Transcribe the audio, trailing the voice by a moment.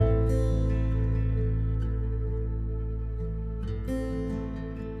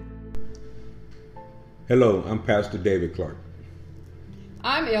Hello, I'm Pastor David Clark.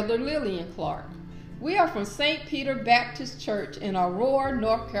 I'm Elder Lillian Clark. We are from St. Peter Baptist Church in Aurora,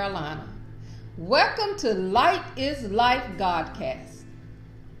 North Carolina. Welcome to Light is Life Godcast.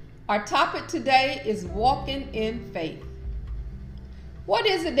 Our topic today is walking in faith. What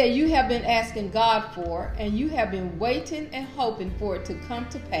is it that you have been asking God for and you have been waiting and hoping for it to come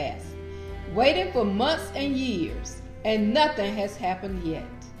to pass? Waiting for months and years and nothing has happened yet.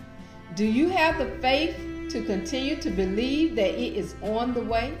 Do you have the faith to continue to believe that it is on the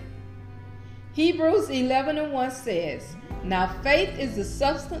way? Hebrews 11:1 says, "Now faith is the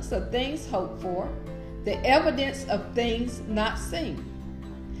substance of things hoped for, the evidence of things not seen."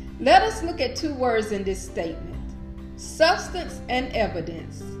 Let us look at two words in this statement: substance and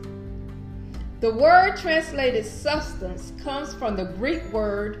evidence. The word translated substance comes from the Greek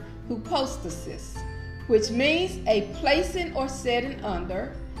word hypostasis, which means a placing or setting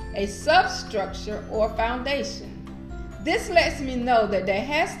under, a substructure or foundation. This lets me know that there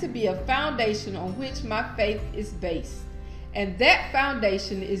has to be a foundation on which my faith is based, and that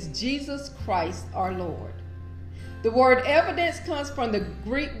foundation is Jesus Christ our Lord. The word evidence comes from the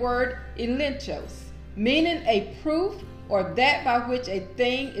Greek word elenchos, meaning a proof or that by which a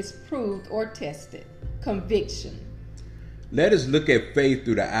thing is proved or tested. Conviction. Let us look at faith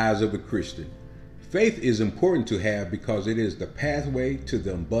through the eyes of a Christian. Faith is important to have because it is the pathway to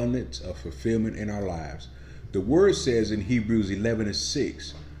the abundance of fulfillment in our lives. The word says in Hebrews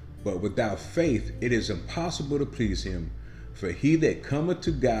 11:6, "But without faith it is impossible to please him. For he that cometh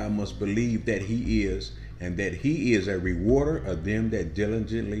to God must believe that he is, and that he is a rewarder of them that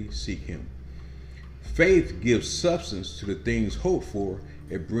diligently seek him." Faith gives substance to the things hoped for.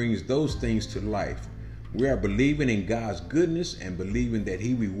 It brings those things to life. We are believing in God's goodness and believing that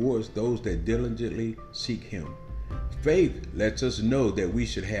he rewards those that diligently seek him. Faith lets us know that we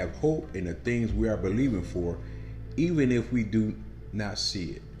should have hope in the things we are believing for, even if we do not see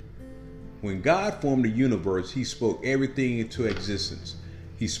it. When God formed the universe, he spoke everything into existence.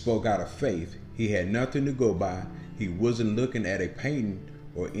 He spoke out of faith. He had nothing to go by. He wasn't looking at a painting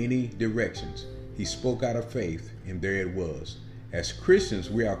or any directions. He spoke out of faith, and there it was. As Christians,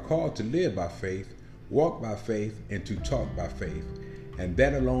 we are called to live by faith, walk by faith, and to talk by faith. And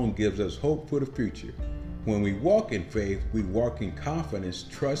that alone gives us hope for the future. When we walk in faith, we walk in confidence,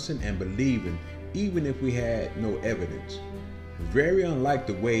 trusting and believing, even if we had no evidence. Very unlike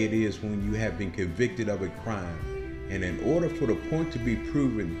the way it is when you have been convicted of a crime, and in order for the point to be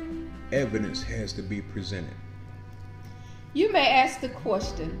proven, evidence has to be presented. You may ask the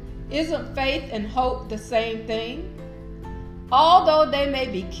question, isn't faith and hope the same thing? Although they may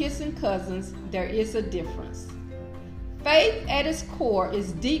be kissing cousins, there is a difference. Faith at its core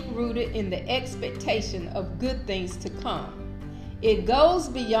is deep-rooted in the expectation of good things to come. It goes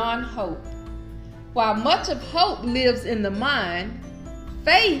beyond hope. While much of hope lives in the mind,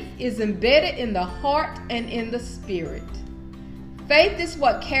 faith is embedded in the heart and in the spirit. Faith is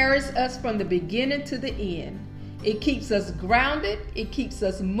what carries us from the beginning to the end. It keeps us grounded, it keeps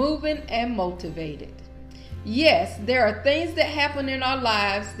us moving and motivated. Yes, there are things that happen in our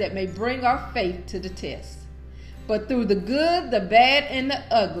lives that may bring our faith to the test. But through the good, the bad, and the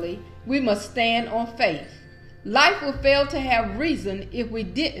ugly, we must stand on faith. Life will fail to have reason if we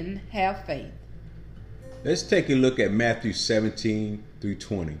didn't have faith. Let's take a look at Matthew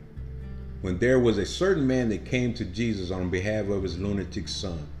 17-20. When there was a certain man that came to Jesus on behalf of his lunatic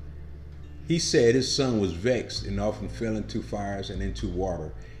son. He said his son was vexed and often fell into fires and into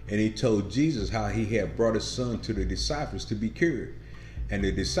water. And he told Jesus how he had brought his son to the disciples to be cured. And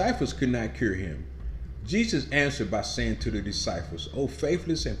the disciples could not cure him. Jesus answered by saying to the disciples, "O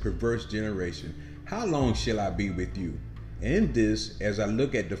faithless and perverse generation, how long shall I be with you?" And in this, as I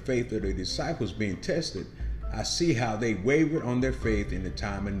look at the faith of the disciples being tested, I see how they wavered on their faith in the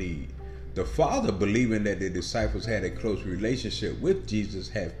time of need. The Father, believing that the disciples had a close relationship with Jesus,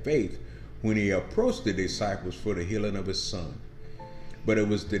 had faith when he approached the disciples for the healing of his son. But it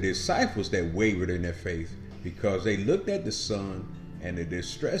was the disciples that wavered in their faith because they looked at the son and the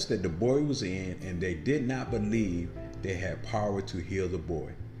distress that the boy was in, and they did not believe they had power to heal the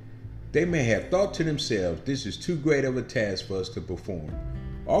boy. They may have thought to themselves, this is too great of a task for us to perform.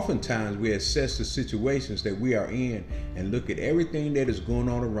 Oftentimes we assess the situations that we are in and look at everything that is going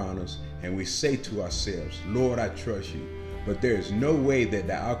on around us, and we say to ourselves, "Lord, I trust you." But there is no way that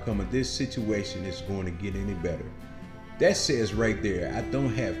the outcome of this situation is going to get any better. That says right there, I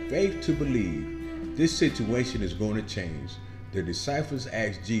don't have faith to believe this situation is going to change. The disciples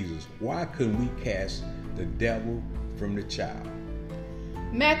asked Jesus, why couldn't we cast the devil from the child?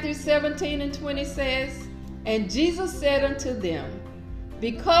 Matthew 17:20 says, "And Jesus said unto them,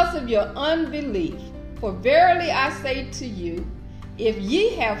 Because of your unbelief, For verily I say to you, if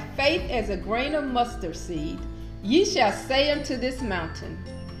ye have faith as a grain of mustard seed, ye shall say unto this mountain,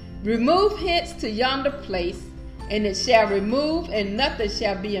 remove hence to yonder place, and it shall remove, and nothing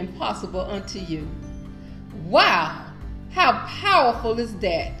shall be impossible unto you. Wow, how powerful is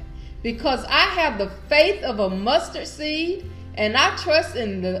that? Because I have the faith of a mustard seed, and I trust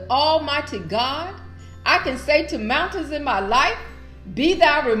in the Almighty God, I can say to mountains in my life, be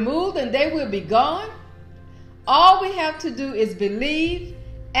thou removed, and they will be gone. All we have to do is believe,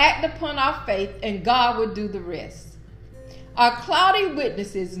 act upon our faith, and God will do the rest. Our cloudy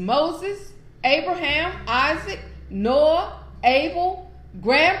witnesses, Moses, Abraham, Isaac, Noah, Abel,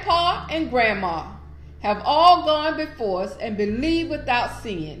 Grandpa, and Grandma, have all gone before us and believed without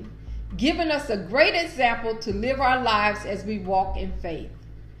seeing, giving us a great example to live our lives as we walk in faith.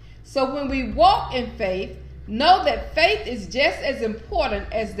 So when we walk in faith, know that faith is just as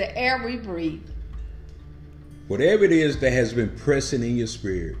important as the air we breathe. Whatever it is that has been pressing in your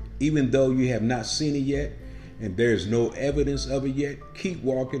spirit, even though you have not seen it yet and there is no evidence of it yet, keep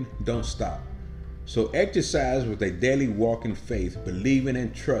walking, don't stop. So exercise with a daily walk in faith, believing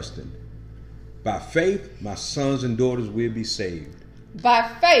and trusting. By faith, my sons and daughters will be saved.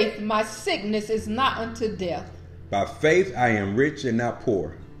 By faith, my sickness is not unto death. By faith, I am rich and not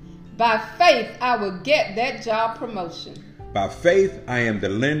poor. By faith, I will get that job promotion. By faith, I am the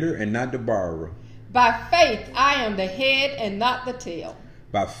lender and not the borrower. By faith, I am the head and not the tail.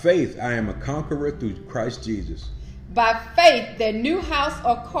 By faith, I am a conqueror through Christ Jesus. By faith, that new house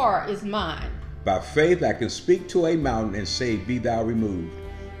or car is mine. By faith, I can speak to a mountain and say, be thou removed.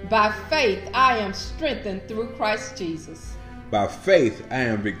 By faith, I am strengthened through Christ Jesus. By faith, I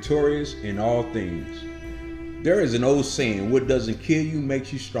am victorious in all things. There is an old saying, what doesn't kill you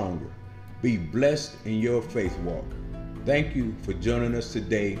makes you stronger. Be blessed in your faith walk. Thank you for joining us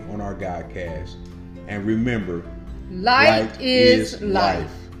today on our Godcast. And remember, light is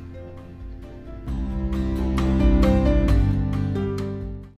life.